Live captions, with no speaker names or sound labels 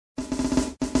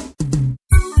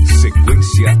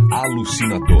Sequência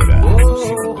alucinadora. No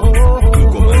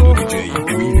comando DJ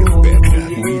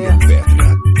William Petra.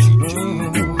 DJ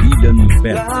William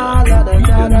Petra.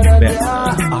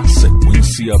 A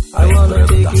sequência pedra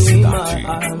da cidade.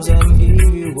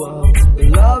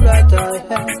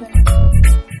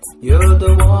 You're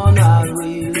the one I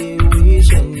really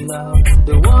wishing now,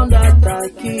 the one that I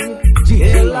keep. DJ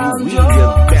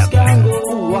William Petra,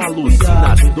 o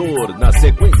alucinador na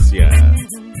sequência.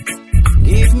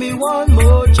 Give me one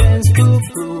more chance to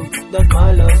prove that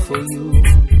my love for you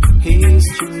is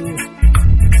true.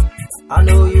 I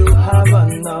know you have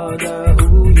another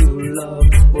who you love,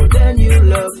 but then you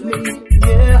love me,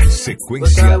 yeah.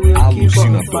 Sequência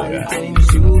alucinadora.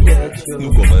 No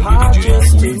comando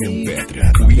de William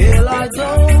Petra. Girl, I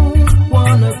don't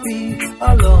wanna be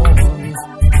alone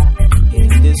in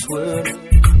this world.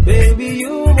 Baby,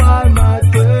 you are my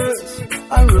pearls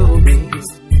and rubies,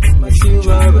 my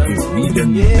silver and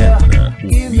gold. Yeah,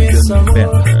 give me some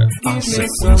more, a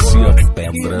sequência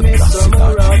pedra da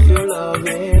cidade.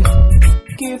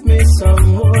 Give me some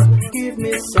more, give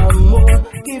me some more,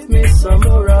 give me some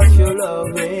more of your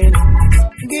loving.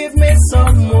 Give me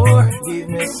some more, give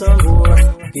me some more,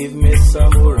 give me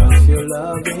some more of your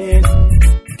loving.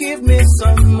 Give me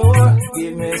some more,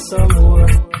 give me some more,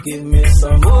 give me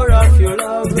some more of your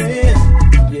loving.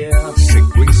 Yeah.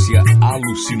 Sequência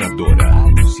alucinadora.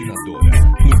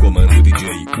 No comando DJ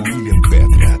William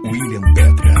Petra. DJ William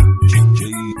Petra.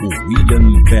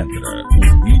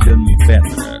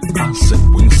 A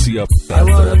sequência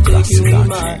pedra da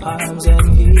cidade.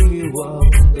 And give you all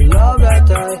the love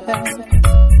that I have.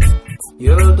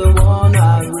 You're the one I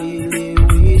really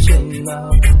wishing now,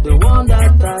 the one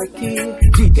that I keep.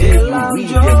 DJ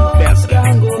William Petra,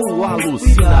 o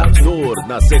alucinador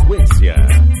na sequência.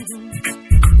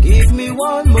 Give me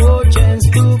one more chance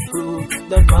to prove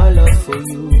that my love for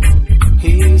you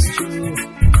is true.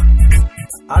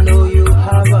 I know you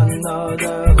have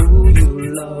another who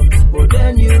you love, but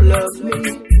then you love me,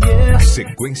 yeah.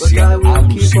 Sequência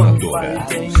alucinadora.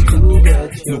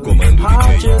 No comando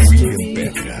DJ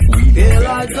William Petra. Girl,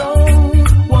 I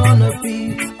don't wanna be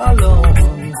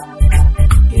alone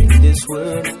in this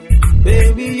world.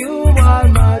 Baby, you are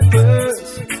my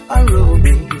pearls and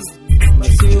rubies, my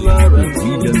silver and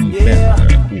gold. Yeah,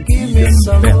 give me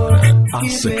some more,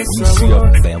 give me some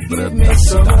more, give me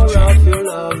some more of your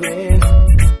loving.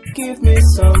 Give me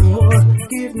some more,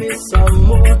 give me some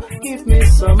more, give me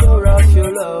some more of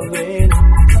your loving.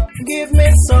 Give me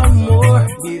some more,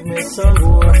 give me some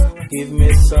more, give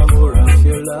me some more of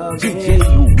your loving. DJ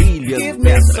William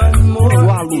Petra, o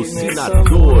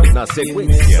alucinador na sequência. Give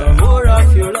me some more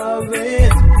of your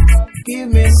loving. Give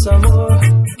me some more,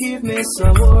 give me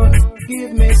some more,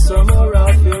 give me some more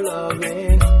of your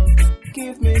loving.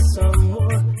 Give me some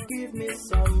more.